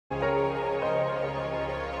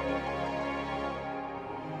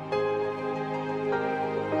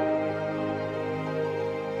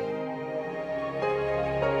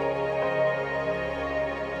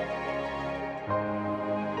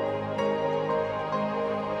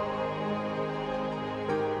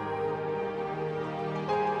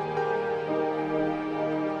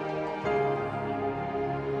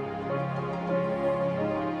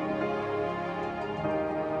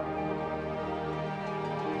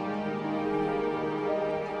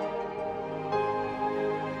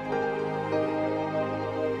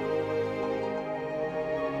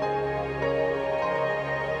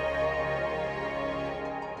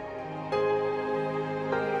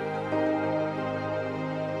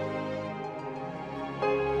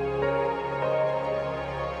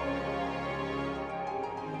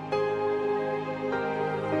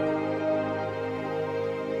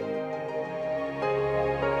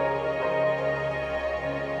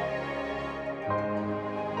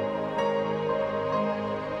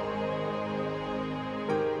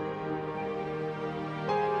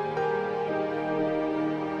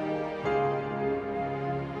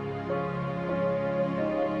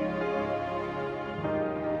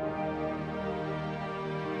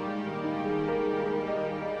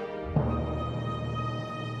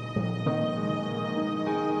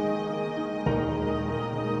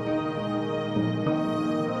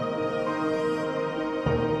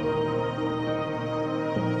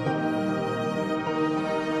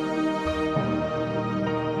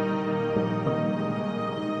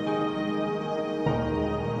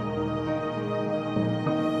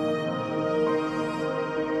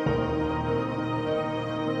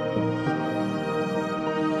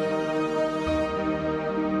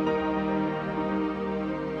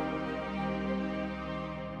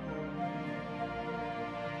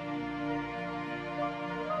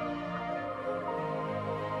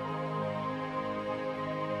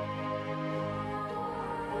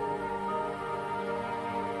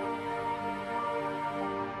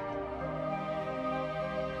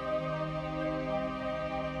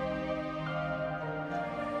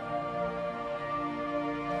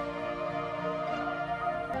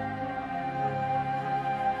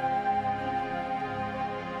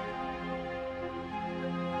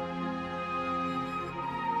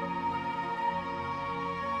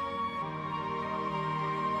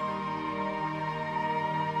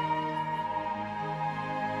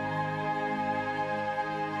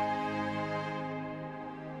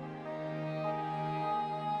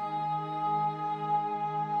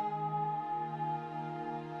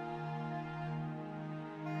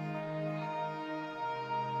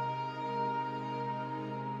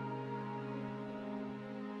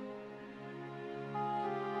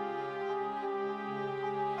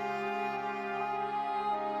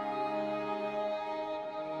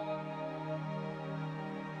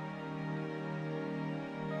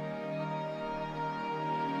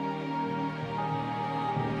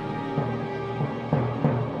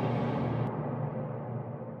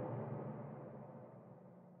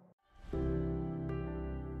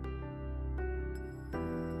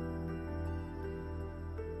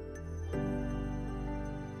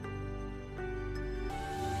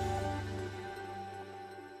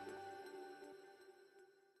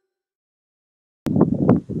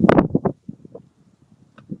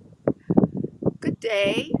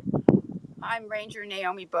today I'm Ranger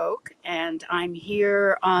Naomi Boak, and I'm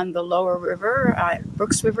here on the lower river,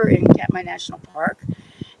 Brooks River in Katmai National Park.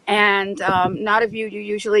 And not a view you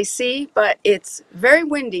usually see, but it's very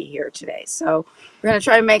windy here today. So we're going to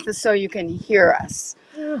try to make this so you can hear us.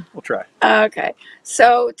 Yeah, we'll try. Okay.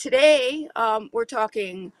 So today we're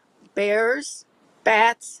talking bears,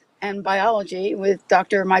 bats, and biology with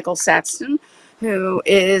Dr. Michael Saxton, who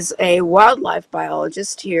is a wildlife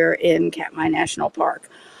biologist here in Katmai National Park.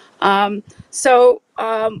 We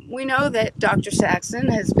know that Dr. Saxon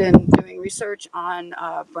has been doing research on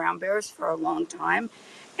brown bears for a long time,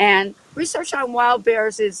 and research on wild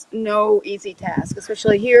bears is no easy task,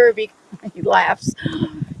 especially here. He laughs.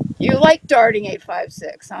 You like darting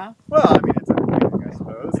 856, huh? Well, I mean, it's entertaining, I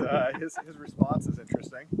suppose. His response is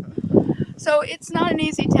interesting. So it's not an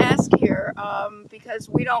easy task here because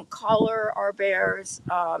we don't collar our bears.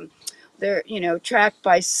 They're tracked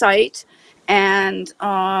by sight, and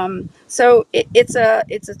it's a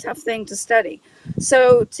tough thing to study.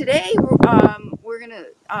 So today we're going to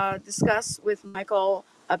discuss with Michael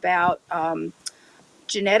about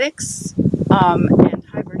genetics and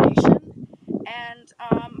hibernation, and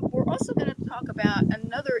we're also going to talk about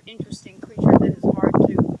another interesting creature that is hard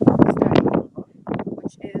to study,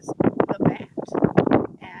 which is the bat.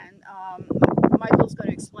 And Michael's going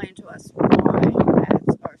to explain to us why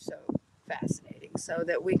bats are so fascinating, so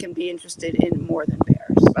that we can be interested in more than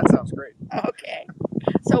bears. That sounds great. Okay,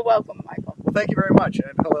 so welcome, Michael. Well, thank you very much,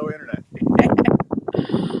 and hello, Internet.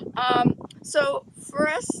 So for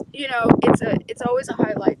us, it's always a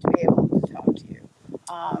highlight to be able to talk to you.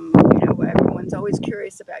 Everyone's always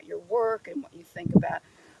curious about your work and what you think about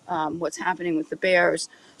what's happening with the bears.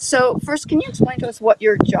 So first, can you explain to us what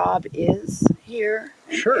your job is here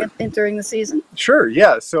during the season? Sure,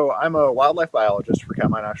 yeah. So I'm a wildlife biologist for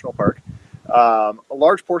Katmai National Park. A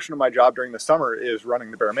large portion of my job during the summer is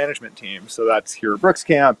running the bear management team. So that's here at Brooks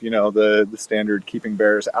Camp, the standard keeping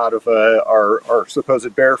bears out of our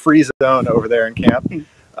supposed bear-free zone over there in camp.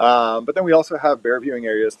 But then we also have bear viewing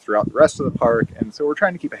areas throughout the rest of the park. And so we're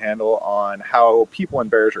trying to keep a handle on how people and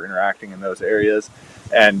bears are interacting in those areas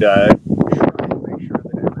and try and make sure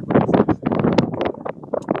that everybody's safe.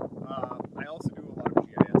 I also do a lot of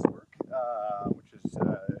GIS work, which is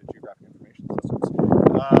Geographic Information Systems.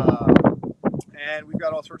 And we've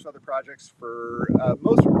got all sorts of other projects for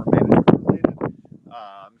most of them are management related.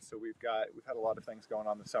 So we've had a lot of things going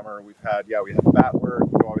on this summer. We had bat work.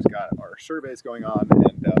 We've always got our surveys going on,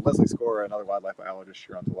 and Leslie Score, another wildlife biologist,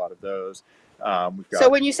 she runs a lot of those. So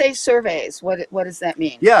when you say surveys, what does that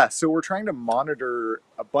mean? Yeah, so we're trying to monitor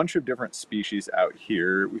a bunch of different species out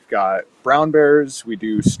here. We've got brown bears. We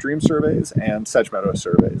do stream surveys and sedge meadow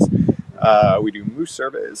surveys. We do moose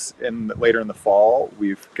surveys later in the fall.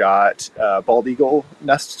 We've got bald eagle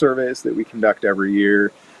nest surveys that we conduct every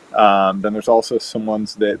year. Then there's also some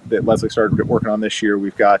ones that Leslie started working on this year.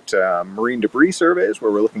 We've got marine debris surveys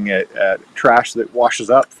where we're looking at trash that washes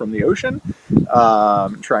up from the ocean,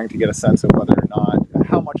 trying to get a sense of whether or not,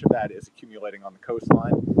 how much of that is accumulating on the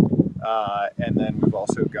coastline. And then we've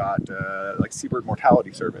also got seabird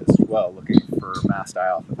mortality surveys as well, looking for mass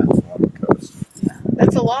die-off events along the coast. Yeah,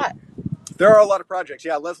 that's a lot. There are a lot of projects.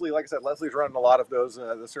 Yeah, Leslie, like I said, Leslie's running a lot of those,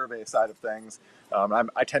 the survey side of things.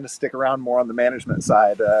 I tend to stick around more on the management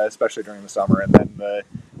side, especially during the summer, and then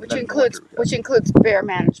which includes bear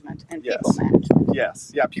management and people management.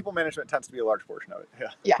 Yes, yeah, people management tends to be a large portion of it.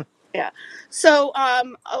 Yeah. So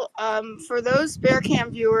for those Bear Cam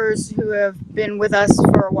viewers who have been with us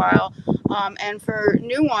for a while, and for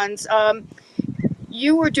new ones,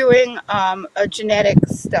 you were doing a genetic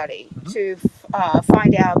study to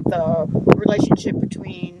find out the relationship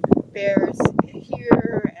between bears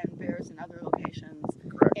here and bears in other locations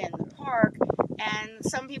in the park. And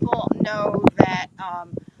some people know that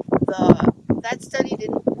that study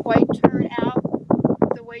didn't quite turn out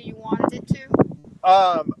the way you wanted it to.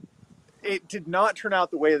 It did not turn out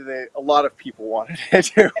the way that a lot of people wanted it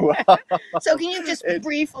to. So can you just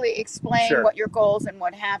briefly explain what your goals and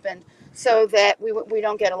what happened, so that we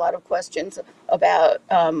don't get a lot of questions about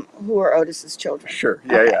who are Otis's children? Sure.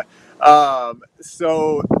 Yeah.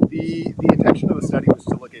 So the intention of the study was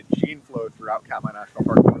to look at gene flow throughout Katmai National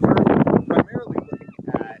Park, primarily looking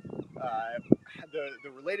at the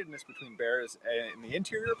relatedness between bears in the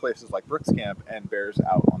interior, places like Brooks Camp, and bears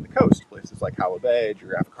out on the coast, places like Howell Bay,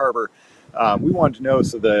 Geographic Harbor. We wanted to know,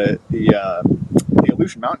 so the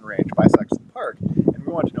Aleutian Mountain Range bisects the park, and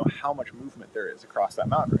we wanted to know how much movement there is across that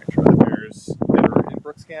mountain range. Are the bears that are in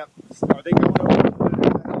Brooks Camp, are they going over to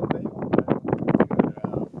Howell Bay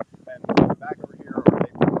and back over here, or are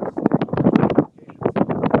they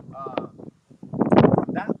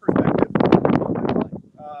from that perspective?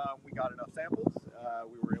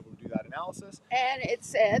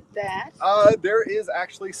 said that. There is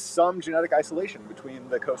actually some genetic isolation between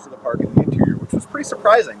the coast of the park and the interior, which was pretty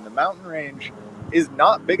surprising. The mountain range is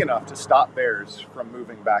not big enough to stop bears from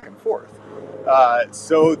moving back and forth.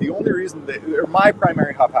 So the only reason that, or my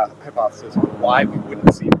primary hypothesis on why we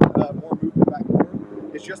wouldn't see more movement back and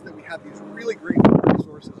forth is just that we have these really great food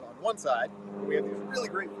resources on one side, and we have these really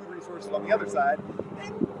great food resources on the other side,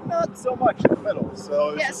 and not so much in the middle.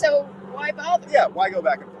 So yeah, so why bother? Yeah, why go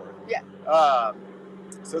back and forth? Yeah.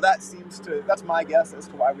 So that's my guess as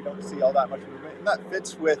to why we don't see all that much movement. And that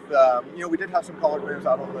fits with, we did have some collared bears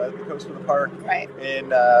out on the coast of the park. Right. In,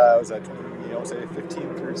 was that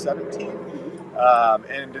 15 through 17?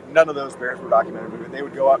 And none of those bears were documented moving. They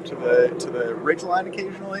would go up to the ridge line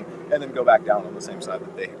occasionally and then go back down on the same side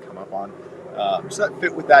that they had come up on. So that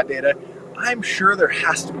fit with that data. I'm sure there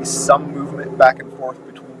has to be some movement back and forth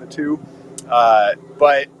between the two.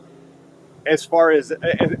 But as far as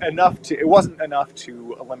it wasn't enough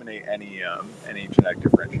to eliminate any genetic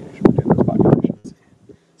differentiation between those populations.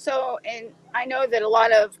 So, and I know that a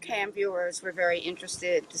lot of cam viewers were very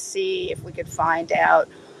interested to see if we could find out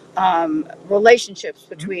relationships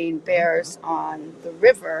between bears on the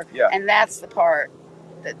river, Yeah. And that's the part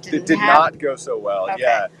that did not go so well. Okay.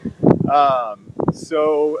 Yeah.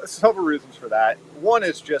 So several reasons for that. One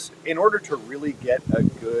is just in order to really get a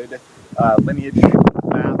good lineage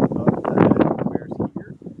map of the bears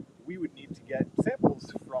here, we would need to get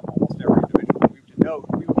samples from almost every individual.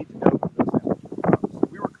 We would need to know who those samples were from. So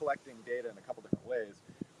we were collecting data in a couple different ways.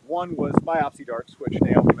 One was biopsy darts, which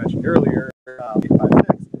Naomi mentioned earlier,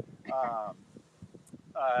 856.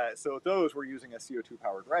 So those we're using a CO2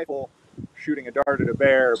 powered rifle, shooting a dart at a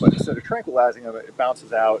bear, but instead of tranquilizing them, it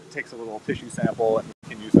bounces out, takes a little tissue sample, and we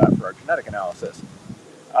can use that for our genetic analysis.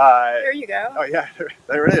 There you go. Oh yeah,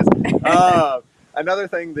 there it is. Another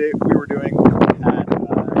thing that we were doing, we had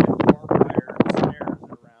barbed wire snares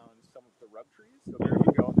around some of the rub trees. So bears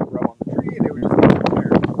would go and they'd rub on the tree, and it would just get the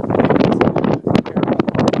bear.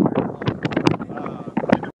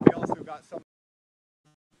 And then we also got some.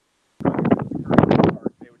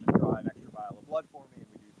 They would just draw an extra vial of blood for me, and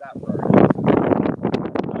we'd use that for our analysis.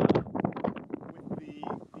 With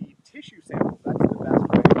the tissue samples, that's the best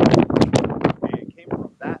way. It came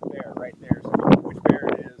from that bear right there, so we know which bear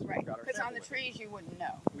it is. Right, because on the trees you wouldn't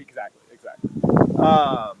know. Exactly.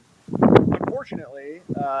 Unfortunately,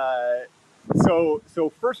 so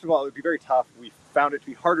first of all, it would be very tough. We found it to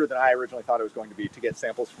be harder than I originally thought it was going to be to get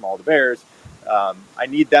samples from all the bears. I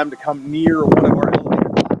need them to come near one of our elevator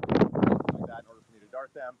platforms, like that, in order for me to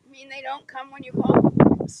dart them. You mean they don't come when you call?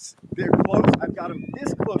 They're close. I've got them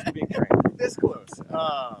this close to being trained. This close.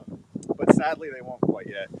 But sadly, they won't quite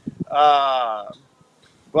yet.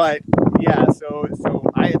 But yeah, so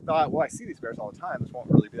I had thought, well, I see these bears all the time. This won't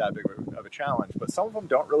really be that big of a challenge. But some of them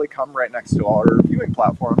don't really come right next to our viewing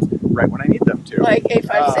platforms right when I need them to. Like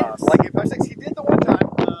 856. Like 856. He did the one time.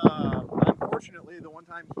 Unfortunately, the one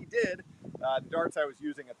time he did, the darts I was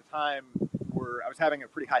using at the time I was having a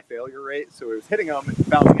pretty high failure rate. So it was hitting them,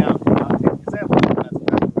 bouncing out, and not taking a sample. And that's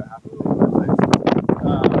exactly what happened with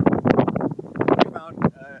 856. We found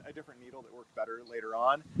a different needle that worked better later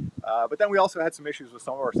on. But then we also had some issues with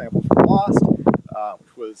some of our samples were lost,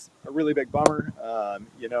 which was a really big bummer.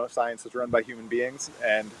 Science is run by human beings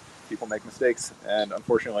and people make mistakes. And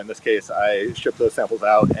unfortunately, in this case, I shipped those samples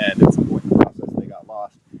out and at some point in the process, they got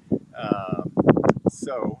lost.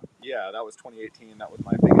 So yeah, that was 2018. That was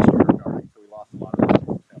my biggest year of darting. So we lost a lot of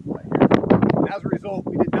those samples that year. And as a result,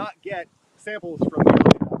 we did not get samples from the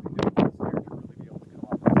early mountain individuals here to really be able to come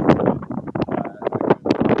up with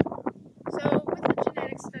So with the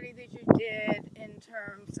genetic study that you did in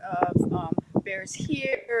terms of bears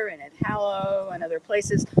here and at Hallow and other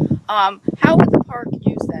places, how would the park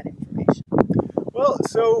use that information? Well,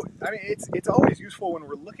 so I mean, it's always useful when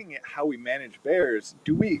we're looking at how we manage bears.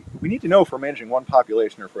 We need to know if we're managing one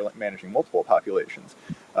population or if we're managing multiple populations.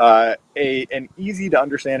 An easy to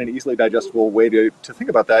understand and easily digestible way to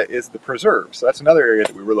think about that is the preserve. So that's another area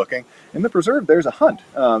that we were looking. In the preserve, there's a hunt.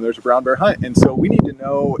 There's a brown bear hunt, and so we need to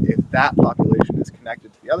know if that population is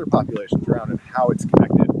connected to the other populations around and how it's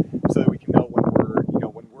connected, so that we can know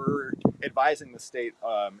when we're advising the state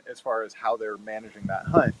as far as how they're managing that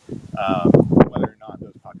hunt, whether or not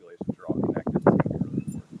those populations are all connected. It's going to be really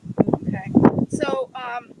important. Okay. So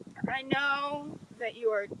I know that you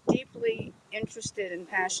are deeply interested and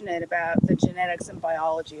passionate about the genetics and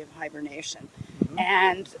biology of hibernation. Mm-hmm.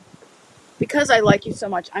 And because I like you so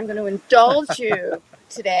much, I'm going to indulge you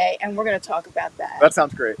today, and we're going to talk about that. That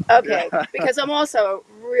sounds great. Okay, Yeah. because I'm also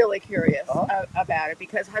really curious about it,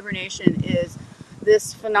 because hibernation is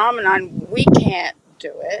this phenomenon. We can't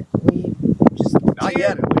do it. We just Not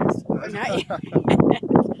yet, at least. it. Not yet.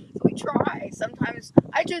 We try. Sometimes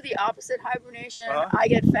I do the opposite hibernation. I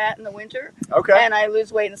get fat in the winter, and I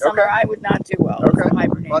lose weight in summer. I would not do well as a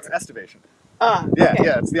hibernator. Well, that's estivation. Yeah,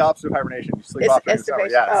 yeah, it's the opposite of hibernation. You sleep off during the summer.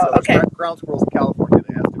 Yeah, oh, so there's ground squirrels in California,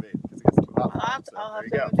 they estivate because it gets too hot. I'll have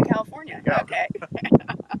to move to California. Okay.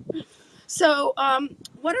 So,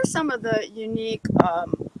 what are some of the unique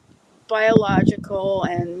biological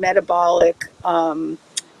and metabolic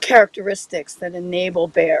characteristics that enable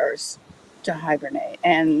bears to hibernate?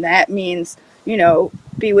 And that means,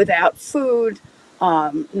 be without food,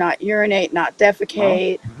 not urinate, not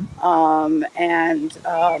defecate,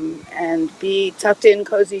 and be tucked in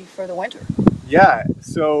cozy for the winter. Yeah.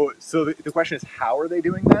 So the question is, how are they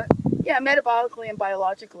doing that? Yeah, metabolically and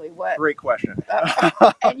biologically. What? Great question.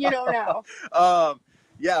 And you don't know.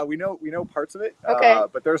 Yeah, we know parts of it. Okay.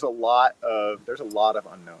 But there's a lot of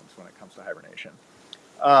unknowns when it comes to hibernation.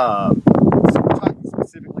 So we're talking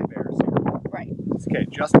specifically bears here. Right. Okay,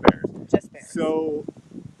 just bears. Just bears. So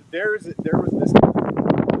there was this. There were those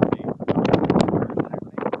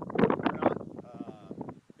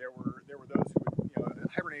who,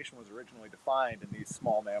 hibernation was originally defined in these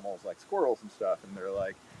small mammals like squirrels and stuff, and they're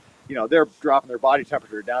like, they're dropping their body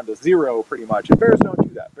temperature down to 0 pretty much. And bears don't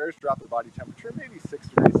do that. Bears drop their body temperature maybe 6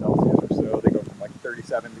 degrees Celsius or so. They go from like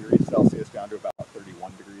 37 degrees Celsius down to about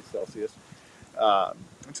 31 degrees Celsius.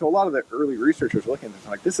 And so a lot of the early researchers looking at this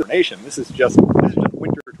like, this is nation. This is just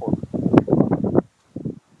winter torpor.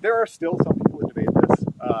 There are still some people that debate this.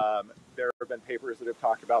 There have been papers that have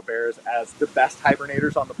talked about bears as the best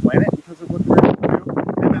hibernators on the planet because of what they're able to do.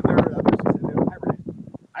 And then there are others who say they don't hibernate.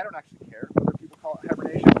 I don't actually care whether people call it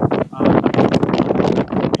hibernation.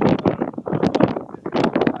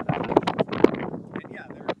 And yeah,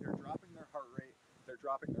 they're dropping their heart rate, they're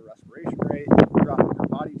dropping their respiration rate, they're dropping their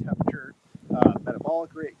body temperature,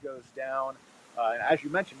 metabolic rate goes down. And as you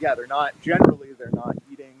mentioned, yeah, they're not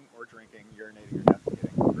eating or drinking, urinating or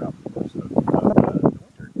defecating throughout the course of the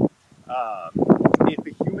winter. If a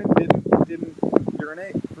human didn't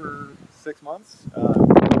urinate for 6 months, we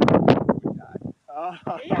would die.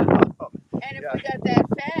 Yeah. And if we got that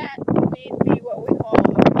fat, we'd be what we call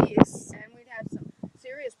obese, and we'd have some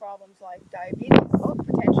serious problems like diabetes,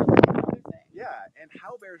 potentially, and other things. Yeah, and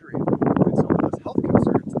how bears are able to avoid some of those health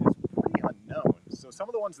concerns is pretty unknown. So some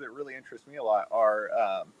of the ones that really interest me a lot are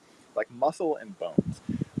like muscle and bones.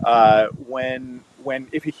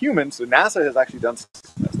 If a human, so NASA has actually done,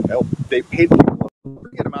 they paid people a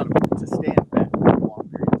pretty good amount of money to stay in bed for long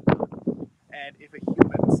periods of time. And if a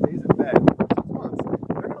human stays in bed for 6 months,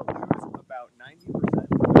 they're going to lose about 90% of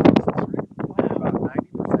their muscle strength, about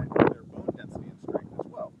 90% of their bone density and strength as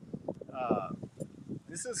well.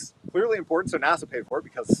 This is clearly important, so NASA paid for it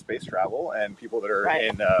because of space travel and people that are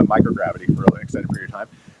in microgravity for an extended period of time.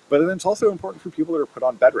 But then it's also important for people that are put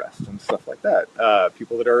on bed rest and stuff like that.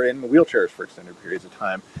 People that are in wheelchairs for extended periods of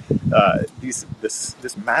time. This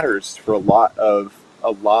matters for a lot of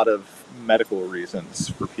medical reasons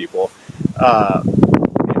for people. And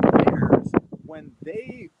bears, when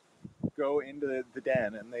they go into the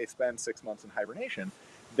den and they spend 6 months in hibernation,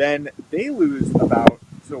 then they lose about.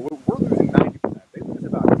 So we're losing 90%. They lose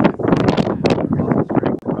about 10% of muscle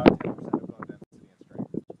strength, about 10% of bone density and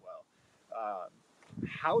strength as well.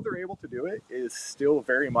 How they're able to do it is still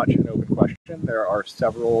very much an open question. There are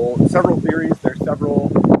several theories. There's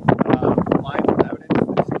several lines of evidence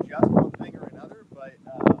that suggest one thing or another, but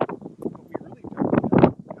we really don't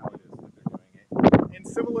know how it is that they're doing it. And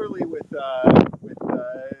similarly with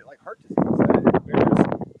like heart disease,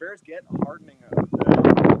 bears get a hardening of the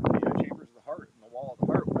chambers of the heart and the wall of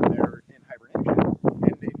the heart when they're in hibernation.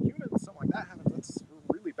 And in humans, something like that happens. That's a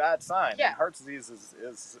really bad sign. Yeah. And heart disease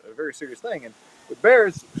is a very serious thing. And with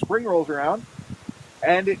bears, spring rolls around,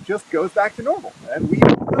 and it just goes back to normal. And we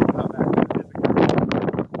don't know how that is.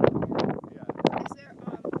 Is there,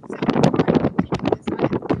 so before I continue this, something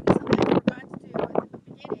I forgot to do at the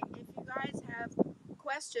beginning. If you guys have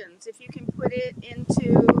questions, if you can put it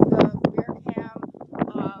into the BearCam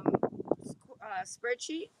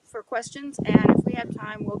spreadsheet for questions, and if we have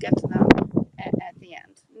time, we'll get to them at the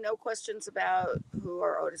end. No questions about who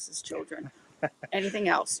are Otis's children. Anything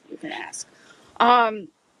else you can ask.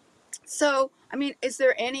 So, I mean, is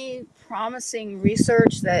there any promising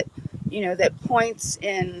research that points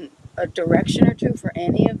in a direction or two for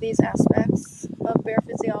any of these aspects of bear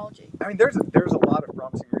physiology? I mean, there's a lot of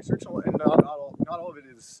promising research, and not all of it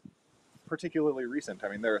is particularly recent. I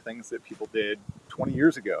mean, there are things that people did 20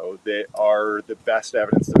 years ago that are the best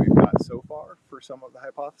evidence that we've got so far for some of the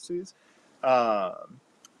hypotheses.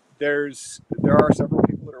 There are several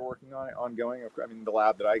people that are working on it ongoing. I mean, the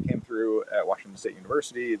lab that I came through at Washington State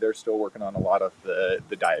University, they're still working on a lot of the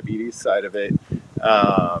diabetes side of it.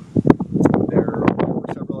 There were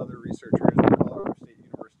several other researchers. Colorado State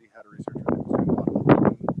University had a researcher that was doing a lot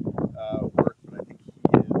of work, but I think he's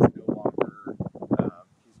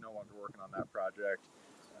no longer working on that project.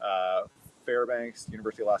 Fairbanks,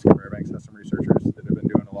 University of Alaska Fairbanks has some researchers that have been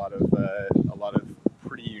doing a lot of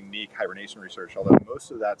pretty unique hibernation research. Although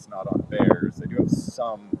most of that's not on bears, they do have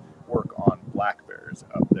some work on black bears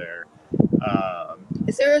up there.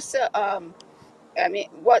 Is there I mean,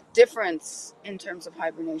 what difference in terms of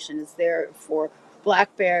hibernation is there for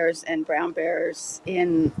black bears and brown bears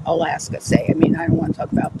in Alaska, say? I mean, I don't want to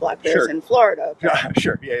talk about black bears in Florida. But...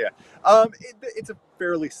 Sure, yeah. It's a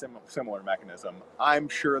fairly similar mechanism. I'm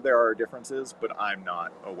sure there are differences, but I'm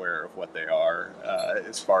not aware of what they are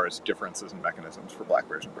as far as differences in mechanisms for black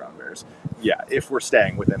bears and brown bears. Yeah, if we're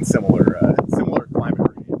staying within similar climate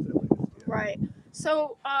regimes at least. Yeah. Right.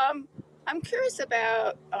 So I'm curious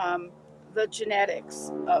about the genetics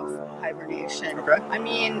of hibernation. Okay. I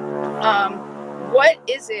mean, what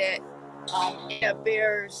is it in a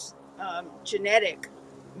bear's genetic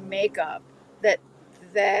makeup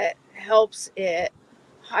that helps it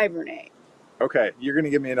hibernate? Okay, you're going to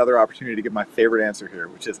give me another opportunity to get my favorite answer here,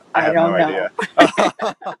 which is I have no idea.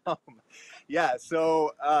 Yeah,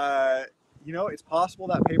 so it's possible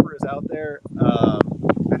that paper is out there.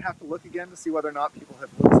 I'd have to look again to see whether or not people have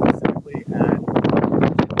looked specifically at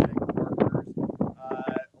genetic markers.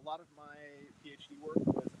 A lot of my PhD work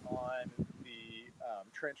was on the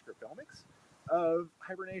transcriptomics of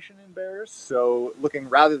hibernation in bears. So looking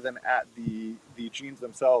rather than at the genes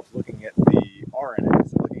themselves, looking at the RNA,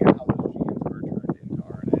 so looking at how those genes are turned into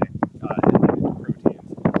RNA and into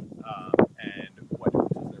proteins, and what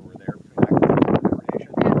differences there were there between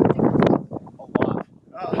active hibernation. A lot.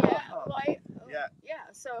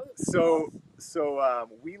 So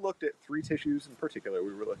we looked at 3 tissues in particular.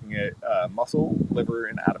 We were looking at muscle, liver,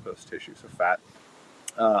 and adipose tissue, so fat.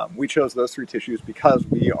 We chose those 3 tissues because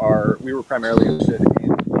we were primarily interested in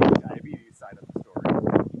the diabetes side of the story,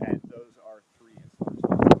 and those are 3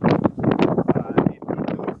 insulin responses.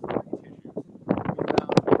 In those 3 tissues, we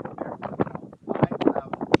found that there were about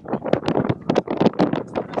 5,000 genes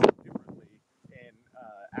expressed differently in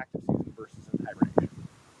active season versus in hibernation.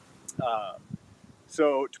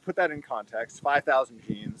 So to put that in context, 5,000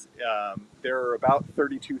 genes. There are about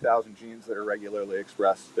 32,000 genes that are regularly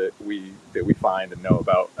expressed that we find and know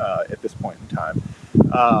about at this point in time.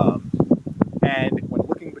 And when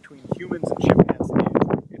looking between humans and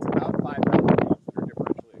chimpanzees, it's about 5,000 genes that are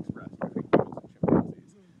differentially expressed between humans and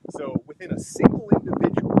chimpanzees. So within a single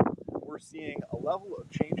individual, we're seeing a level of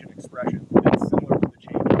change in expression that's similar to the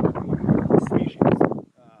change between species.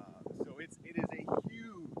 So it is a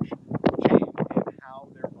huge change in how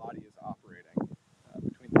their body is operating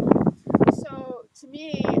between the different seasons. So to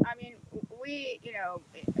me, I mean, we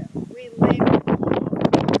label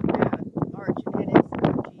our genetics and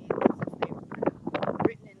our genes as if they were kind of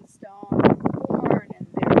written in stone and born, and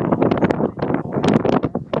they're not behaviors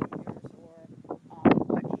or what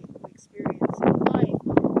we experience in life.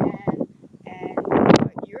 And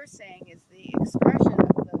what you're saying is the expression of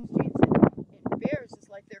those genes in bears is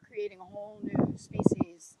like they're creating a whole new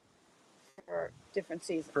species for different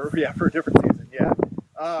seasons. For different seasons, yeah.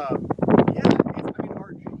 I mean,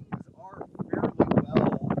 our genes are fairly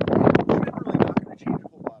well, generally not going to change a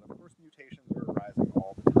whole lot. Of course, mutations are arising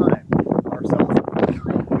all the time. Our cells are pretty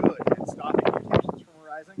good at stopping mutations from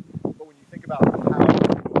arising, but when you think about how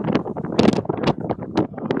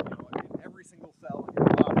in every single cell in your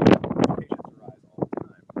body, mutations arise all the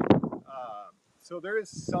time. So there is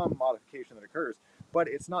some modification that occurs, but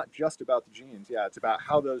it's not just about the genes. Yeah, it's about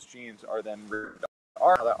how those genes are then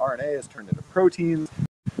how that RNA is turned into proteins.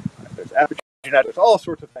 There's epigenetics. There's all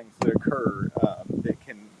sorts of things that occur that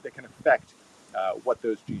can affect what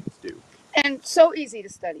those genes do. And so easy to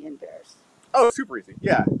study in bears. Oh, super easy.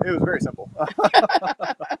 Yeah, it was very simple.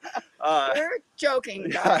 We're joking,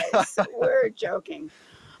 guys. We're joking.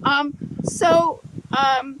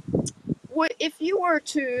 If you were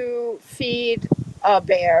to feed a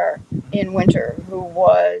bear in winter who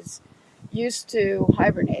was used to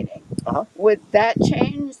hibernating, would that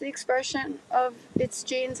change the expression of its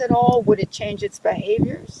genes at all? Would it change its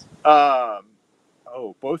behaviors?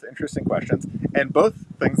 Both interesting questions, and both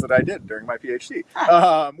things that I did during my PhD.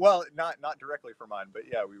 Well, not directly for mine, but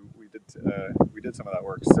yeah, we did some of that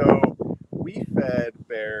work. So we fed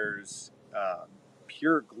bears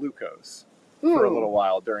pure glucose for a little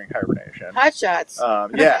while during hibernation. Hot shots.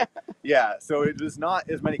 Yeah. So it was not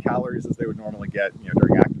as many calories as they would normally get,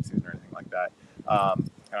 during active season or anything like that.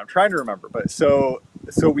 And I'm trying to remember, but so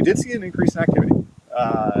So we did see an increase in activity.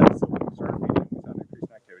 So when we started feeding, we saw an increase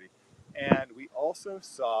in activity, and we also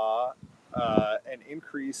saw an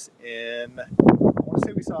increase in. I want to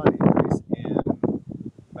say we saw an increase in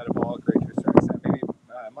metabolic rate to a certain extent. Maybe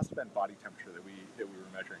it must have been body temperature that we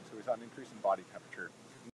were measuring. So we saw an increase in body temperature,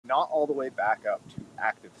 not all the way back up to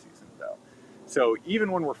active season though. So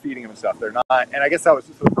even when we're feeding them and stuff, they're not. And I guess that was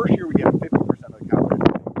so the first year we gave them 50% of the calories.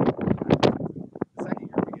 The second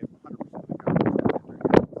year we gave them 100% of the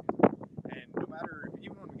calories. And no matter,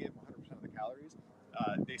 even when we gave them 100% of the calories,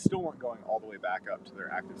 they still weren't going all the way back up to their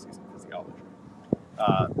active season physiology.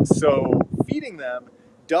 So feeding them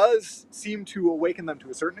does seem to awaken them to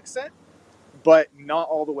a certain extent, but not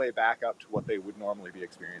all the way back up to what they would normally be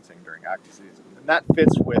experiencing during active season. And that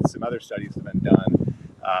fits with some other studies that have been done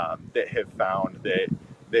that have found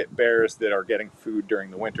that bears that are getting food during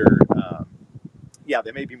the winter, yeah,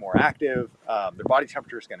 they may be more active, their body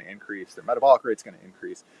temperature is going to increase, their metabolic rate is going to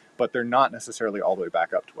increase, but they're not necessarily all the way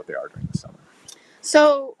back up to what they are during the summer.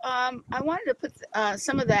 So I wanted to put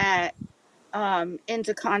some of that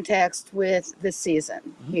into context with the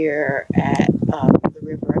season here at the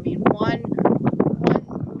river. I mean, one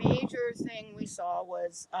major thing we saw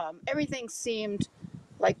was everything seemed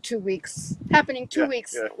like 2 weeks happening two Yeah,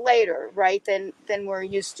 weeks yeah. later, right? Than we're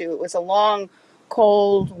used to. It was a long,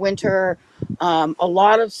 cold winter, a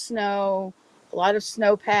lot of snow, a lot of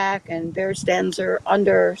snowpack, and bears' dens are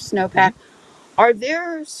under snowpack. Are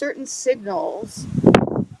there certain signals, or do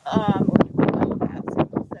we know about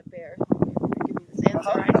signals that bears? Give me this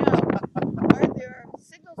answer. I know. Are there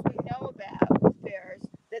signals we know about with bears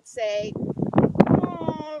that say,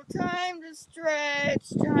 "Oh, time to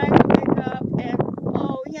stretch, time to wake up," and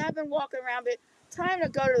 "Oh, yeah, I've been walking around, but time to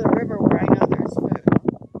go to the river where I know there's food"?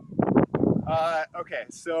 Okay,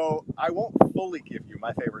 so I won't fully give you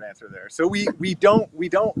my favorite answer there. So we don't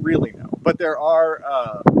really know, but there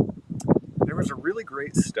was a really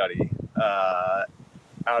great study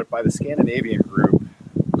out by the Scandinavian group.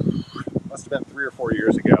 Must have been 3 or 4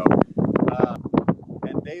 years ago,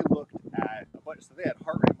 and they looked at a bunch. So they had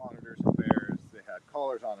heart rate monitors of bears. They had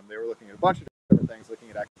collars on them. They were looking at a bunch of different things, looking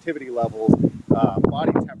at activity levels,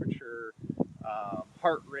 body temperature,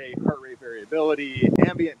 heart rate variability,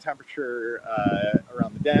 ambient temperature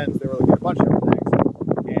around the dens. They were looking at a bunch of different things,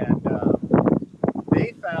 and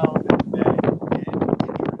they found that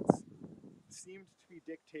entrance seemed to be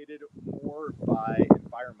dictated more by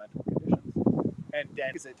environmental conditions, and den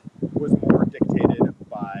exit was more dictated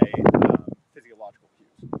by physiological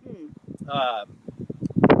cues.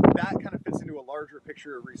 That kind of fits into a larger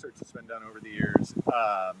picture of research that's been done over the years.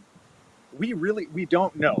 We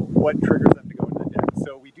don't know what triggers them to go into the den.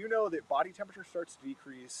 So we do know that body temperature starts to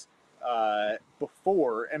decrease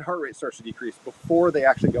before, and heart rate starts to decrease before they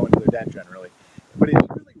actually go into their den generally. But it's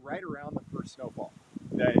usually right around the first snowfall.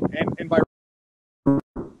 And by first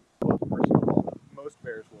snowfall, most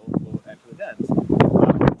bears will enter the dens,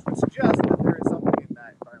 which would suggest that there is something in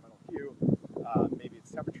that environmental cue. Maybe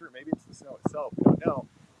it's temperature, maybe it's the snow itself. We don't know.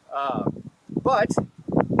 But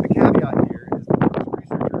the caveat here is that this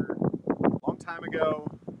researcher, a long time ago,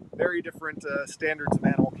 very different standards of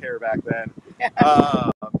animal care back then.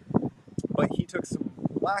 But he took some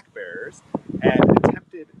black bears and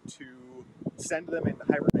attempted to send them into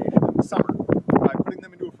hibernation in the summer by putting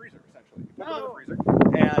them into a freezer, essentially. He put them in a freezer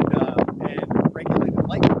and regulated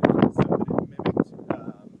light conditions so that it mimicked,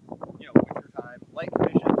 wintertime light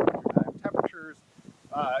conditions, wintertime temperatures.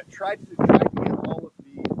 Tried to get all of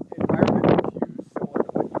the environmental cues similar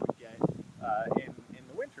to what you would get in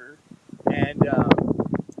the winter, and the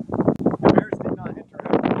bears did not enter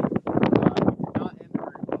hibernation. Did not end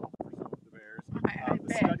very well for some of the bears.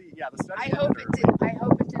 The study. I hope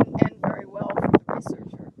it didn't end very well for the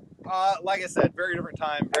researcher. Like I said, very different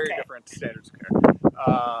time, very different standards of care.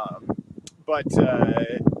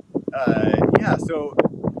 Yeah. So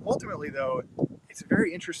ultimately, though, it's a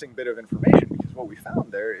very interesting bit of information because what we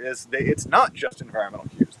found there is that it's not just environmental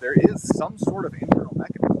cues. There is some sort of internal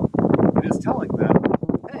mechanism that is telling them,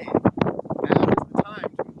 hey, now is the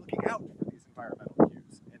time to be looking out for these environmental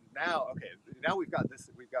cues. And now we've got this.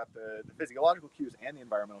 We've got the physiological cues and the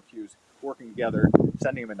environmental cues working together,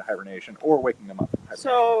 sending them into hibernation or waking them up from hibernation.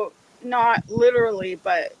 So not literally,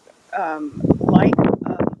 but like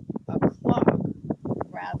a clock,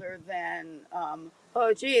 rather than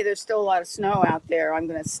oh gee, there's still a lot of snow out there, I'm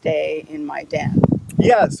going to stay in my den.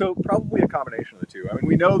 Yeah, so probably a combination of the two. I mean,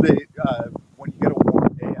 we know that when you get a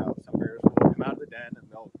warm day out, some bears will come out of the den and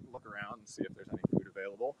they'll look around and see if there's any food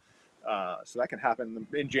available. So that can happen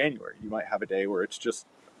in January. You might have a day where it's just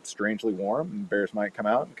strangely warm and bears might come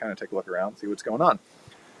out and kind of take a look around and see what's going on.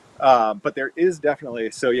 But there is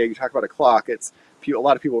definitely, so yeah, you talk about a clock. It's a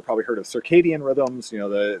lot of people have probably heard of circadian rhythms. You know,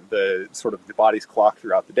 the sort of the body's clock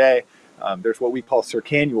throughout the day. There's what we call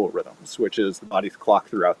circannual rhythms, which is the body's clock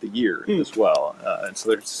throughout the year as well. And so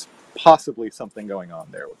there's possibly something going on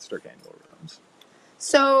there with circannual rhythms.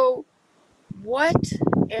 So, what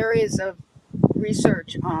areas of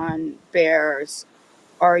research on bears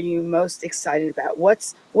are you most excited about?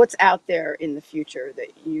 What's out there in the future that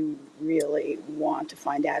you really want to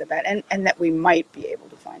find out about, and that we might be able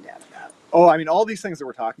to find out about? Oh, I mean, all these things that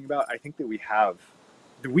we're talking about, I think that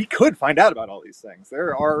we could find out about all these things.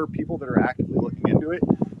 There are people that are actively looking into it.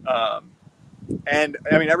 And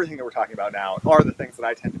I mean, everything that we're talking about now are the things that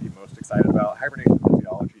I tend to be most excited about. Hibernation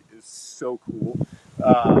physiology is so cool.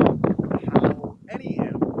 How any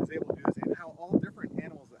animal is able to do this, and how all different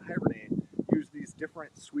animals that hibernate use these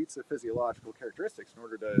different suites of physiological characteristics in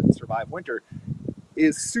order to survive winter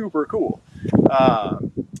is super cool.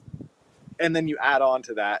 And then you add on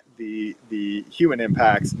to that the human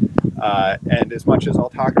impacts. And as much as I'll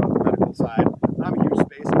talk about the medical side, I'm a huge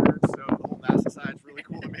space nerd, so the whole NASA side is really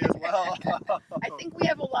cool to me as well. I think we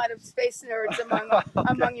have a lot of space nerds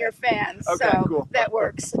among your fans, Okay, so cool. that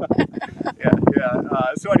works. Yeah.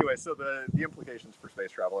 So anyway, so the implications for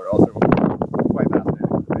space travel are also quite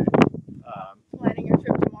fascinating for me. Planning your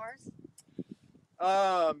trip to Mars?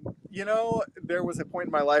 You know, there was a point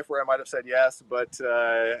in my life where I might have said yes, but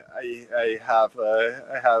I have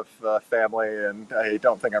a family, and I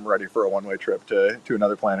don't think I'm ready for a one-way trip to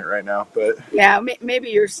another planet right now. But Yeah, maybe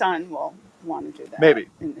your son will want to do that. Maybe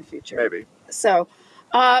in the future. Maybe. So,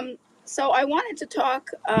 so I wanted to talk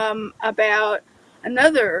about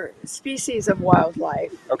another species of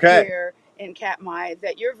wildlife here in Katmai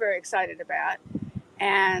that you're very excited about,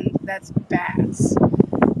 and that's bats.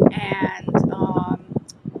 And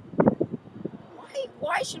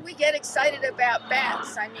why should we get excited about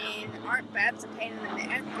bats? I mean, aren't bats a pain in the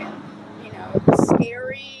neck and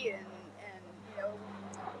scary and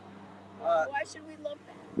why should we love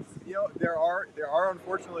bats? You know, there are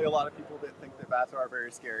unfortunately a lot of people that think that bats are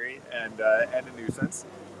very scary and a nuisance.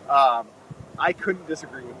 I couldn't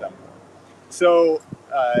disagree with them. So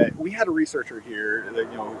we had a researcher here that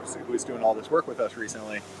who was doing all this work with us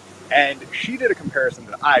recently, and she did a comparison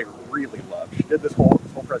that I really loved. She did this whole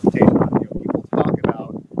presentation on people talk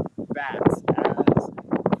about bats as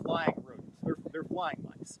flying rodents. They're flying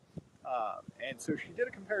mice, and so she did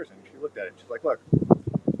a comparison. She looked at it. She's like, look,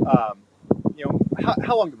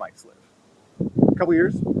 how long do mice live? A couple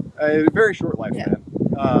years, a very short lifespan.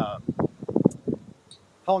 Yeah.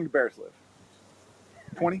 How long do bears live?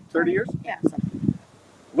 20, 30 years? Yeah.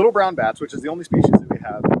 Little brown bats, which is the only species that we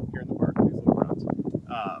have here in the park, these little browns,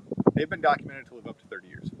 they've been documented to live up to 30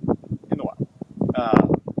 years in the wild.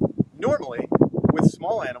 Normally, with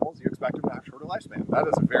small animals, you expect them to have shorter lifespan. That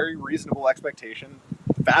is a very reasonable expectation.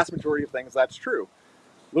 The vast majority of things, that's true.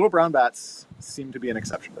 Little brown bats seem to be an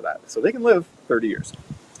exception to that. So they can live 30 years.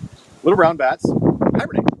 Little brown bats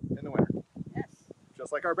hibernate in the winter. Yes.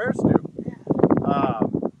 Just like our bears do. Yeah.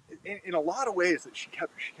 In a lot of ways that she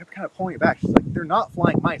kept kind of pulling it back. She's like, they're not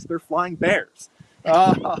flying mice, they're flying bears.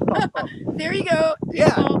 There you go.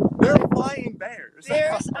 Yeah, they're flying bears.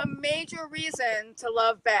 There's a major reason to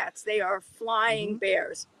love bats. They are flying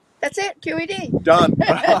bears. That's it, QED. Done.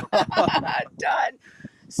 Done.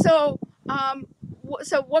 So,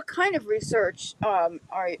 so what kind of research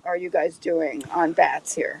are you guys doing on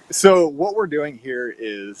bats here? So what we're doing here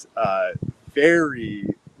is very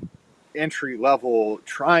entry level,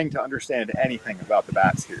 trying to understand anything about the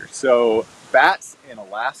bats here. So bats in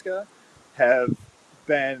Alaska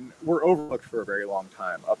were overlooked for a very long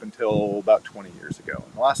time, up until about 20 years ago.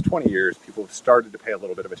 In the last 20 years, people have started to pay a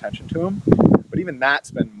little bit of attention to them, but even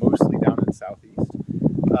that's been mostly down in the southeast.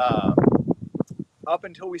 Up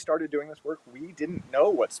until we started doing this work, we didn't know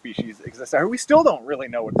what species exist out here. We still don't really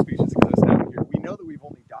know what species exist out here. We know that we've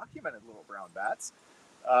only documented little brown bats.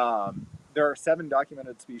 There are 7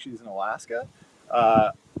 documented species in Alaska.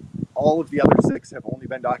 All of the other 6 have only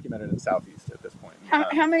been documented in the southeast at this point.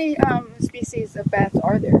 How many species of bats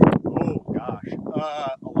are there? Oh gosh, a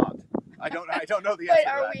lot. I don't know the answer.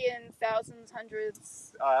 But are we in thousands,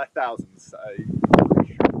 hundreds? Thousands.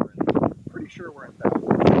 I'm pretty sure we're in thousands.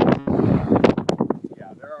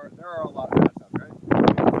 Yeah, there are a lot of bats out there.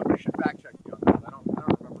 Somebody should fact check you on that. I don't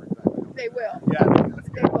remember exactly. They will. Yeah,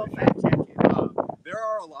 they will fact check you. There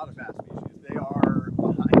are a lot of bat species. They are,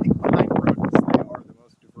 I think, behind rodents, they are the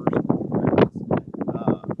most diverse bats.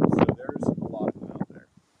 So there's a lot of them out there.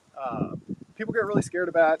 People get really scared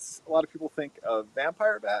of bats. A lot of people think of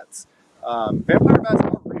vampire bats. Vampire bats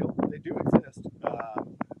are real. They do exist.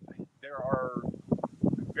 There are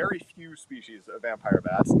very few 2 species of vampire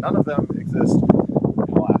bats. None of them exist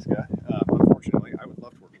in Alaska. Unfortunately, I would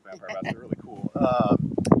love to work with vampire bats. They're really cool.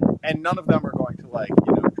 And none of them are going to, like,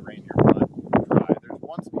 you know, drain your blood dry. There's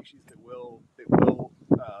one species that will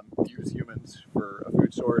use humans for a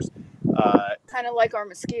food source. Kind of like our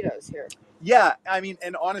mosquitoes here. Yeah, I mean,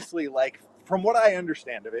 and honestly, like, from what I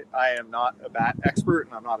understand of it, I am not a bat expert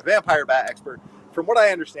and I'm not a vampire bat expert. From what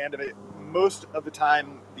I understand of it, most of the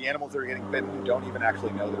time, the animals that are getting bitten don't even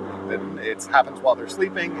actually know they're being bitten. It happens while they're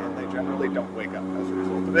sleeping, and they generally don't wake up as a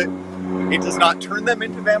result of it. It does not turn them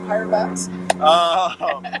into vampire bats.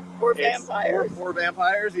 Or vampires. Or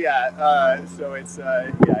vampires, yeah. So it's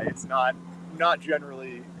it's not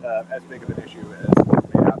generally as big of an issue as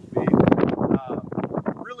it may have to be.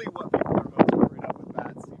 Really, what people are most afraid of with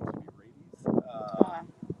bats seems to be rabies.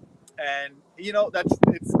 And you know,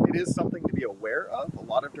 it is something to be aware of. A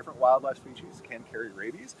lot of different wildlife species can carry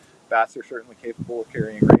rabies. Bats are certainly capable of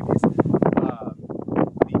carrying rabies.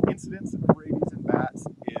 The incidence of rabies in bats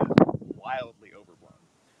is wildly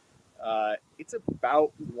overblown. It's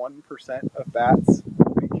about 1% of bats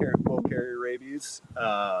will carry rabies,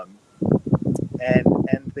 and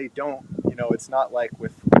they don't. You know, it's not like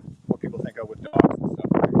with what people think of with dogs and stuff,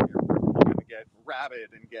 where you're going to get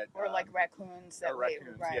rabid and get or like raccoons.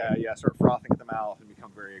 Yeah, start frothing at the mouth and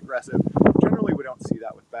become very aggressive. Generally, we don't see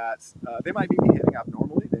that with bats. They might be behaving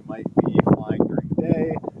abnormally. They might be flying during the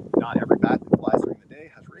day. Not every bat that flies during the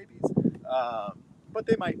day has rabies, but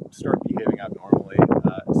they might start behaving abnormally.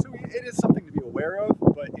 So it is something to be aware of.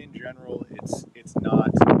 But in general, it's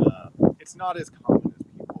not as common as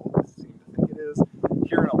people seem to think it is.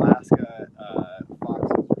 Here in Alaska,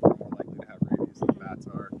 foxes are far more likely to have rabies than bats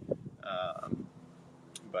are.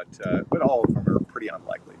 But all of them are pretty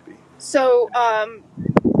unlikely to be. So,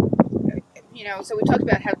 you know, so we talked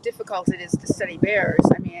about how difficult it is to study bears.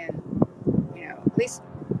 I mean, you know, at least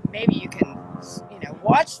maybe you can, you know,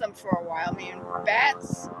 watch them for a while. I mean,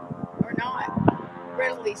 bats are not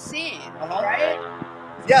readily seen, right?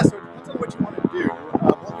 Yeah, so it depends on what you want to do.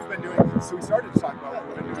 What we've been doing, so we started to talk about what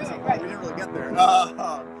we've been doing, so we didn't really get there.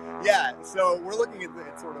 Yeah, so we're looking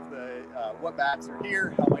at sort of the what bats are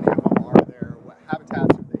here, how many of them are there, what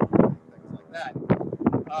habitats are they using, things like that.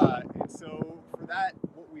 And so for that,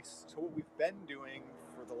 what we've been doing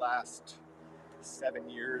for the last 7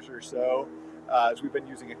 years or so is we've been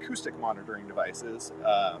using acoustic monitoring devices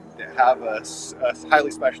that have a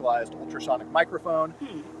highly specialized ultrasonic microphone.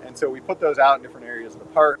 And so we put those out in different areas of the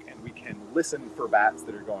park, and we can listen for bats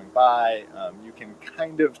that are going by. You can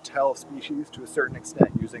kind of tell species to a certain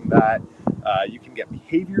extent using that. You can get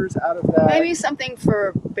behaviors out of that. Maybe something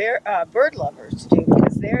for bird lovers to do,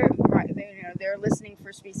 because they're listening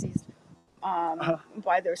for species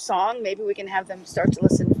by their song. Maybe we can have them start to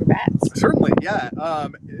listen for bats. Certainly, yeah.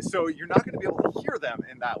 So you're not going to be able to hear them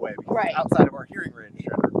in that way because it's outside of our hearing range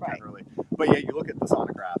generally. But yeah, you look at the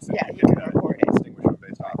sonographs and you can distinguish them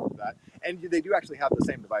based off of that. And they do actually have the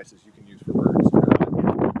same devices you can use for birds.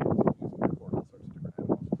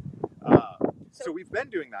 So we've been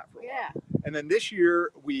doing that for a while. And then this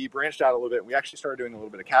year we branched out a little bit. We actually started doing a little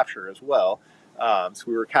bit of capture as well. So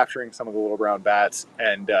we were capturing some of the little brown bats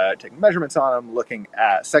and taking measurements on them, looking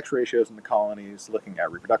at sex ratios in the colonies, looking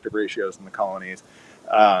at reproductive ratios in the colonies.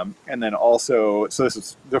 And then also, so this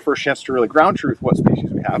is the first chance to really ground truth what species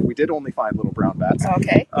we have. We did only find little brown bats.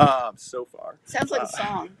 Okay. So far. Sounds like a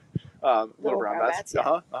song. Little brown bats.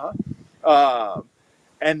 Yeah.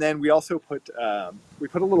 And then we also put a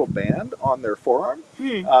little band on their forearm.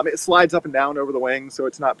 It slides up and down over the wings, so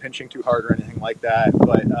it's not pinching too hard or anything like that.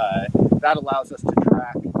 But that allows us to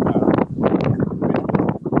track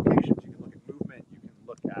locations. You can look at movement. You can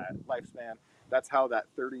look at lifespan. That's how that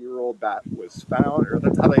 30-year-old bat was found, or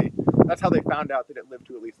that's how they found out that it lived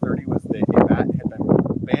to at least 30. Was that a bat had been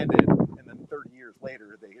banded, and then 30 years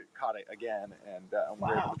later they caught it again, and we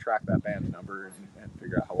were able to track that band number and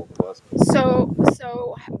figure out how old it was.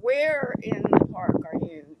 So where in the park are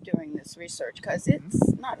you doing this research? Because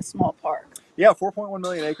it's not a small park. Yeah, 4.1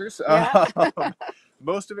 million acres. Yeah.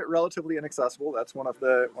 Most of it relatively inaccessible. That's one of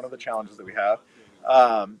the challenges that we have.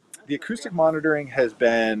 The acoustic monitoring has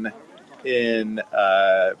been in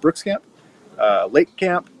Brooks Camp, Lake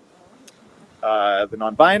Camp, the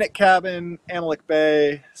Non-Bionic Cabin, Amelik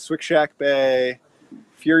Bay, Swickshack Bay,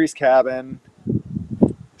 Fury's Cabin.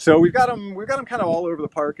 So we've got them kind of all over the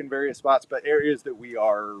park in various spots, but areas that we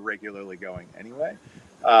are regularly going anyway.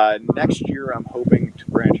 Next year, I'm hoping to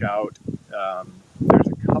branch out. There's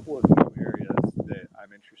a couple of new areas that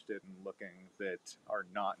I'm interested in looking that are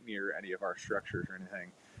not near any of our structures or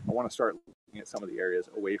anything. I want to start looking at some of the areas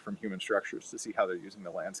away from human structures to see how they're using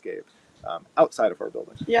the landscape outside of our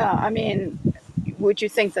buildings. Yeah, I mean, would you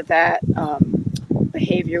think that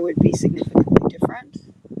behavior would be significantly different,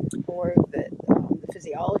 or that the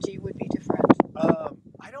physiology would be different?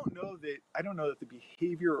 I don't know that the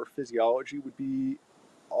behavior or physiology would be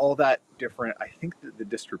all that different. I think that the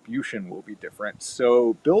distribution will be different.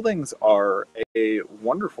 So buildings are a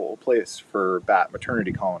wonderful place for bat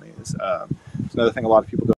maternity colonies. It's another thing a lot of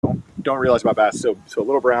people don't realize about bats. So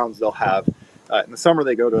little browns, they'll have in the summer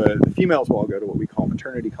the females will all go to what we call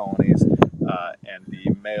maternity colonies, and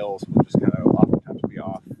the males will just kind of oftentimes be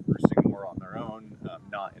off roosting more on their own,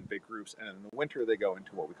 not in big groups. And in the winter they go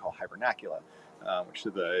into what we call hibernacula, which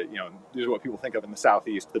are these are what people think of in the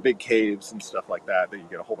southeast, the big caves and stuff like that. That you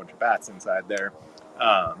get a whole bunch of bats inside there.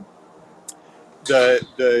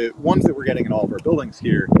 The ones that we're getting in all of our buildings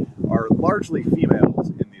here are largely females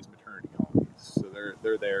in these maternity colonies, so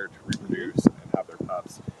they're there to reproduce and have their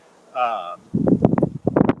pups. I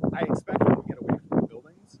expect when we get away from the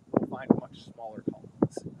buildings, we'll find much smaller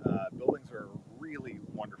colonies. Buildings are a really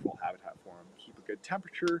wonderful habitat for them. Keep a good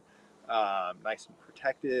temperature, nice and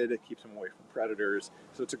protected. It keeps them away from predators.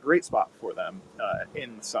 So it's a great spot for them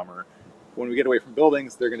in the summer. When we get away from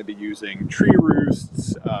buildings, they're going to be using tree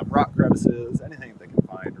roosts, rock crevices, anything that they can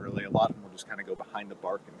find, really. A lot of them will just kind of go behind the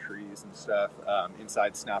bark and trees and stuff,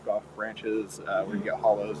 inside snapped off branches where you get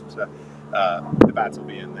hollows and stuff. The bats will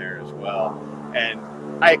be in there as well. And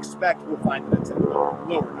I expect we'll find that it's in lower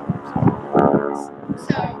numbers.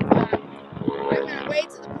 So I'm going to wait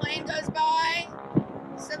till the plane goes by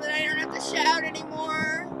so that I don't have to shout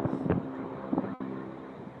anymore.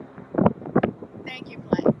 Thank you,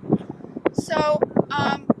 plane. So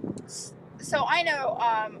I know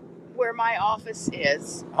where my office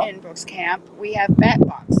is in Brooks Camp. We have bat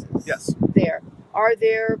boxes. Yes. There. Are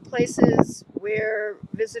there places where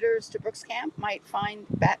visitors to Brooks Camp might find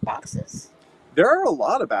bat boxes? There are a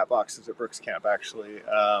lot of bat boxes at Brooks Camp, actually,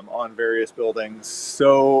 on various buildings.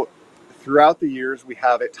 So throughout the years, we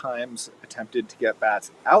have at times attempted to get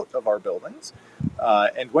bats out of our buildings.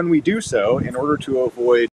 And when we do so, in order to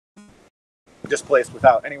avoid displaced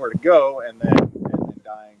without anywhere to go and then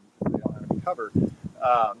dying because they don't have any cover,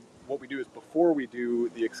 what we do is before we do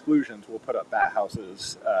the exclusions, we'll put up bat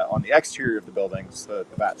houses on the exterior of the buildings so that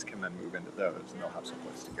the bats can then move into those and they'll have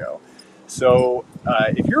someplace to go. So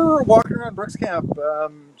if you're walking around Brooks Camp,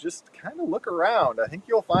 just kind of look around. I think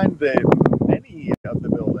you'll find that many of the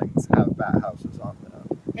buildings have bat houses on them.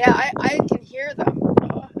 Yeah, I can hear them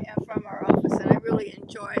from our office, and I really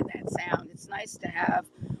enjoy that sound. It's nice to have,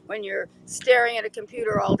 when you're staring at a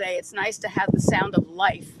computer all day, it's nice to have the sound of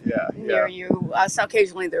life near you. So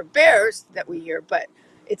occasionally there are bears that we hear, but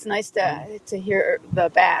it's nice to hear the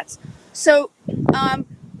bats. So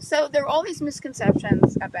there are all these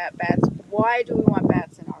misconceptions about bats. Why do we want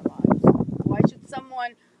bats in our lives? Why should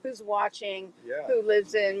someone who's watching, who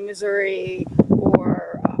lives in Missouri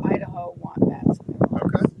or Idaho, want bats in their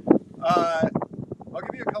lives? Okay. I'll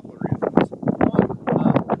give you a couple of reasons. One,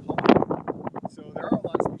 so there are a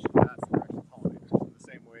lot of species of bats that are actually pollinators, in the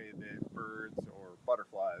same way that birds or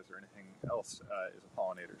butterflies or anything else is a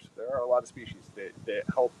pollinator. So there are a lot of species that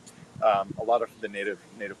help a lot of the native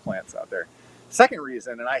plants out there. Second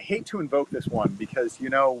reason, and I hate to invoke this one because,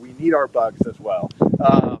 we need our bugs as well.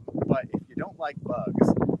 But if you don't like bugs,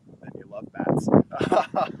 then you love bats.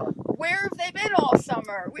 Where have they been all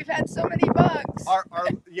summer? We've had so many bugs.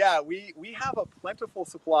 We have a plentiful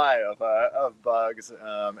supply of bugs,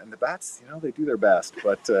 and the bats, they do their best,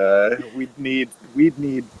 but we'd need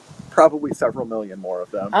probably several million more of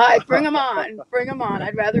them. All right, bring them on. Bring them on.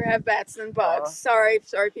 I'd rather have bats than bugs. Sorry,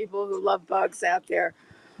 people who love bugs out there.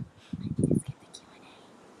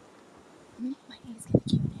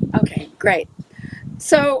 Okay, great.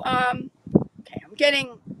 So, I'm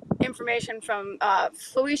getting information from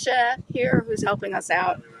Felicia here, who's helping us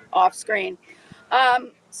out off screen.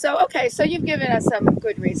 So you've given us some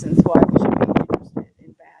good reasons why we should be interested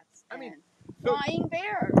in bats. Flying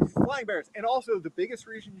bears. Flying bears. And also the biggest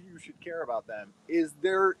reason you should care about them is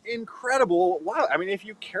they're incredible if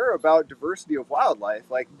you care about diversity of wildlife,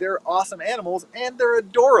 they're awesome animals and they're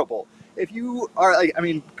adorable. If you are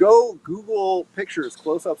go Google pictures,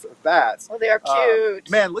 close-ups of bats. Oh, they are cute.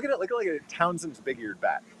 Man, look at a Townsend's big-eared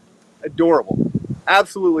bat. Adorable.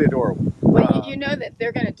 Absolutely adorable. Well, you know that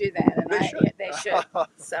they're going to do that, and they should.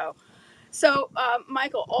 So,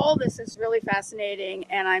 Michael, all this is really fascinating,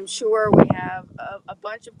 and I'm sure we have a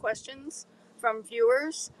bunch of questions from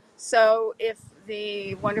viewers. So if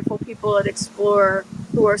the wonderful people at Explore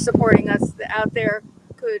who are supporting us out there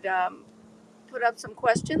could put up some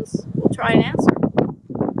questions, we'll try and answer.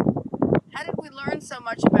 How did we learn so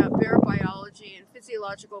much about bear biology and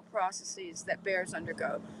physiological processes that bears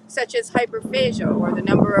undergo, such as hyperphagia, or the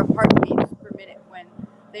number of heartbeats per minute when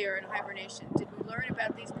they are in hibernation. Did we learn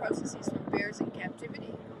about these processes from bears in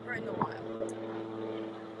captivity or in the wild?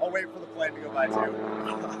 I'll wait for the plane to go by too.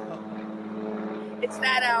 It's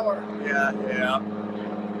that hour. Yeah.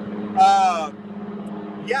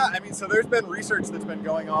 Yeah, I mean, so there's been research that's been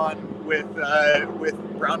going on with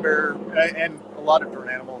brown bear and a lot of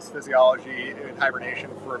different animals' physiology in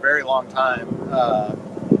hibernation for a very long time.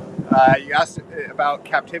 You asked about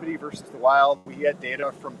captivity versus the wild. We had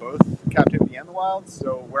data from both captivity and the wild.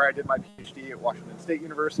 So where I did my PhD at Washington State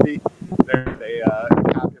University, there's a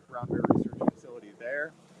captive brown bear research facility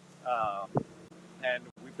there. And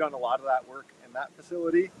we've done a lot of that work in that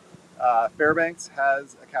facility. Fairbanks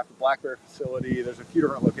has a captive black bear facility. There's a few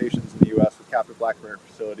different locations in the U.S. with captive black bear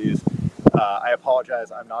facilities. I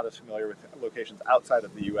apologize, I'm not as familiar with locations outside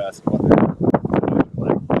of the U.S. and what their facilities are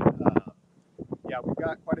like. But, yeah, we've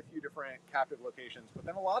got quite a few different captive locations, but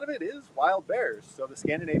then a lot of it is wild bears. So the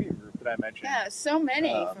Scandinavian group that I mentioned. Yeah, so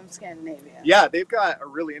many from Scandinavia. Yeah, they've got a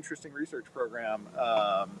really interesting research program.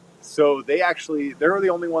 So they're the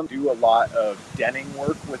only ones who do a lot of denning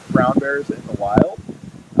work with brown bears in the wild.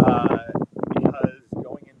 Because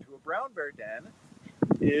going into a brown bear den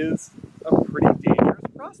is a pretty dangerous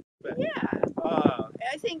prospect. Yeah.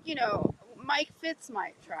 I think, Mike Fitz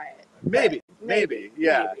might try it. Maybe,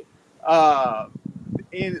 yeah.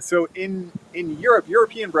 In Europe,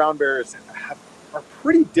 European brown bears are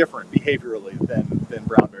pretty different behaviorally than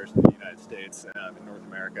brown bears in the United States and in North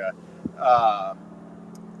America,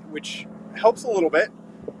 which helps a little bit.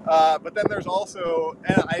 But then there's also,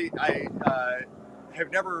 and I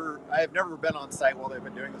have never been on site while they've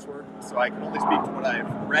been doing this work, so I can only speak to what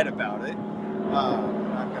I've read about it.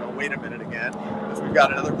 I'm going to wait a minute again because we've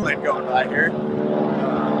got another plane going by here.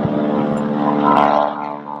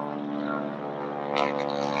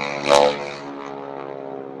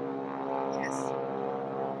 Yes.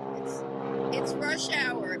 It's rush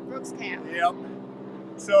hour at Brooks Camp. Yep.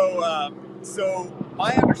 So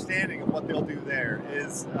my understanding of what they'll do there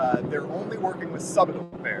is they're only working with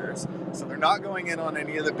sub-adult bears, so they're not going in on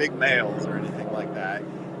any of the big males or anything like that.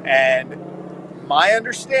 And my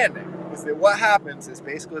understanding is that what happens is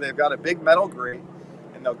basically they've got a big metal grate,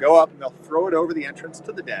 and they'll go up and they'll throw it over the entrance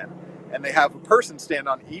to the den, and they have a person stand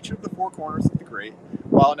on each of the four corners of the grate,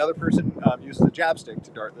 while another person uses a jab stick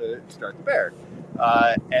to dart the bear.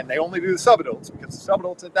 And they only do the sub-adults because the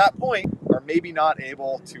sub-adults at that point are maybe not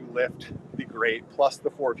able to lift the grate plus the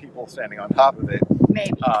four people standing on top of it.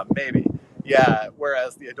 Maybe. Yeah,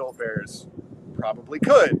 whereas the adult bears probably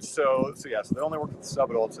could. So they only work with the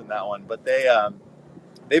sub-adults in that one. But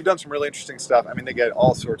they've done some really interesting stuff. I mean, they get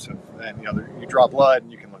all sorts of, and you draw blood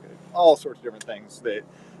and you can look at all sorts of different things that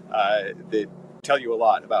tell you a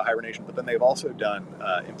lot about hibernation, but then they've also done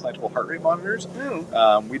implantable heart rate monitors.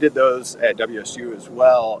 We did those at WSU as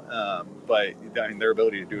well, but I mean, their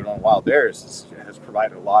ability to do it on wild bears has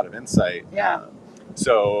provided a lot of insight. Yeah.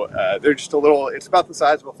 So they're just it's about the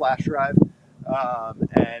size of a flash drive,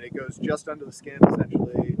 and it goes just under the skin,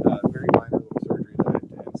 essentially, very minor little surgery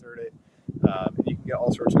to insert it. And you can get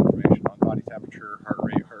all sorts of information on body temperature, heart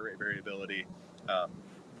rate variability.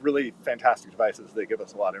 Really fantastic devices. They give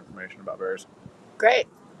us a lot of information about bears. Great.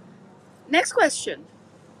 Next question.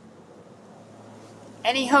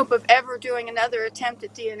 Any hope of ever doing another attempt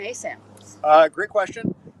at DNA samples? Great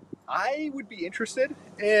question. I would be interested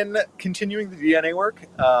in continuing the DNA work.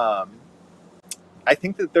 I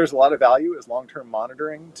think that there's a lot of value as long-term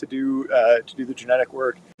monitoring to do the genetic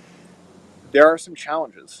work. There are some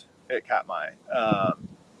challenges at Katmai.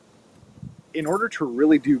 In order to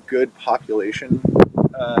really do good population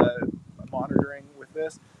monitoring with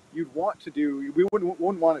this, we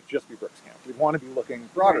wouldn't want it to just be Brooks Camp. We'd want to be looking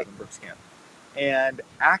broader than Brooks Camp. And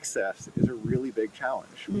access is a really big challenge.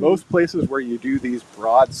 Mm-hmm. Most places where you do these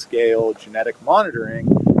broad scale genetic monitoring,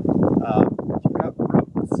 you've got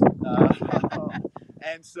roads.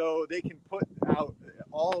 And so they can put out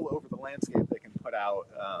all over the landscape, they can put out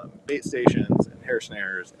bait stations and hair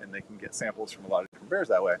snares, and they can get samples from a lot of different bears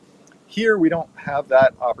that way. Here, we don't have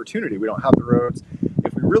that opportunity. We don't have the roads.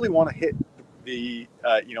 If we really want to hit an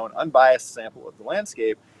unbiased sample of the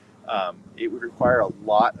landscape, it would require a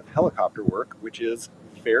lot of helicopter work, which is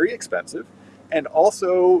very expensive, and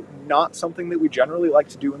also not something that we generally like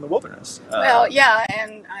to do in the wilderness. Well, yeah,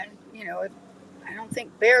 and I don't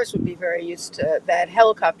think bears would be very used to that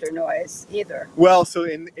helicopter noise either. Well, so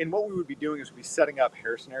in what we would be doing is we'd be setting up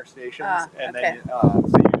hair snare stations, and then so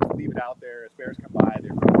you just leave it out there as bears come by, they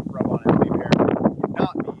rub on it, leave hair. It would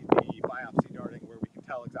not be the biopsy darting where we can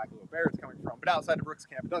tell exactly what bear it's coming from. But outside of Brooks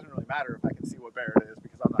Camp, it doesn't really matter if I can see what bear it is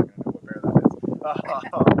because I'm not going to know what bear that is.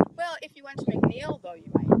 Well, if you went to McNeil, though,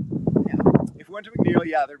 you might know. If we went to McNeil,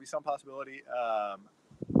 yeah, there'd be some possibility.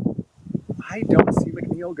 I don't see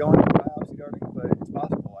McNeil going to biopsy darting, but it's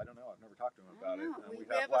possible. I don't know. I've never talked to him about it.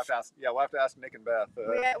 We'll have to ask. Yeah, we'll have to ask Nick and Beth.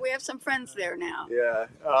 We have some friends there now. Yeah.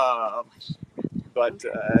 But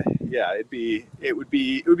yeah, it would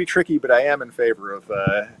be tricky. But I am in favor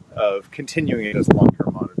of continuing it as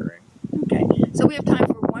long-term monitoring. Okay. So we have time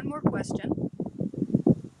for one more question.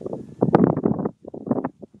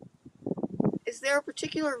 Is there a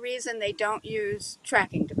particular reason they don't use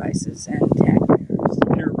tracking devices and tag bears?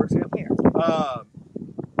 Here at Brooks Camp? Here.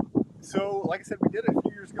 So, like I said, we did it a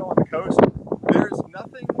few years ago on the coast. There's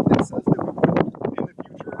nothing that says that we won't in the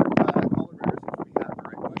future collar bears if we had the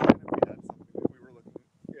right question, if we had something that we were looking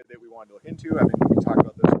that we wanted to look into. I mean, we can talk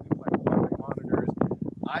about those implantable heart rate monitors.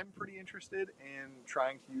 I'm pretty interested in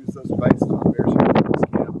trying to use those devices on bears here at Brooks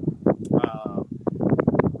Camp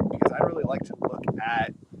because I really like to look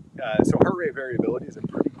at so heart rate variability is a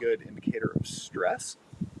pretty good indicator of stress.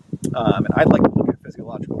 And I'd like to look at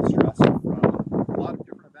physiological stress from a lot of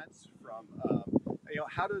different events. From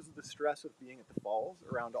how does the stress of being at the falls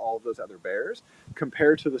around all of those other bears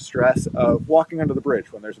compare to the stress of walking under the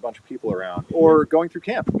bridge when there's a bunch of people around, or going through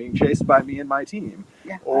camp and being chased by me and my team?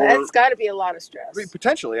 Yeah, that's got to be a lot of stress. I mean,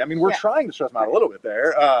 potentially. I mean, we're trying to stress them out a little bit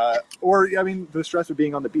there. Or I mean, the stress of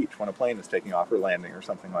being on the beach when a plane is taking off or landing or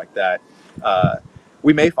something like that.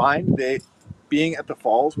 We may find that being at the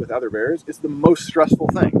falls with other bears is the most stressful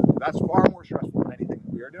thing. That's far more stressful than anything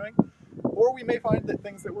that we are doing. Or we may find that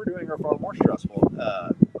things that we're doing are far more stressful.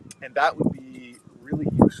 And that would be really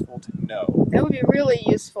useful to know. That would be really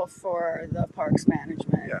useful for the parks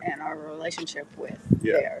management and our relationship with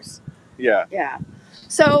bears. Yeah. Yeah.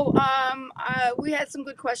 So we had some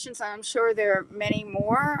good questions. I'm sure there are many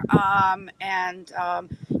more. And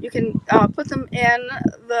you can put them in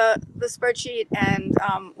the spreadsheet, and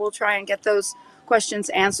we'll try and get those questions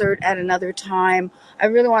answered at another time. I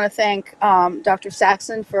really want to thank Dr.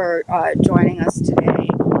 Saxon for joining us today.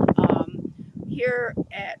 Here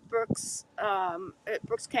at Brooks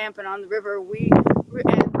Camp and on the river, and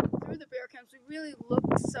through the bear camps, we really look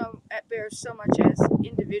at bears so much as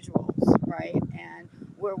individuals, right? And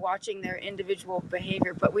we're watching their individual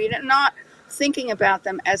behavior, but we're not thinking about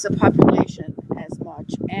them as a population as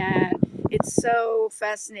much. And it's so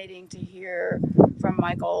fascinating to hear from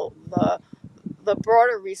Michael the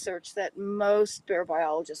broader research that most bear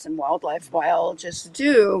biologists and wildlife biologists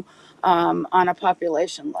do on a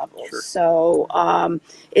population level. Sure. So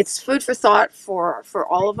it's food for thought for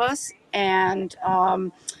all of us, and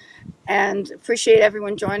appreciate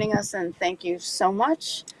everyone joining us, and thank you so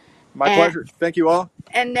much. My pleasure. Thank you all.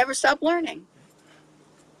 And never stop learning.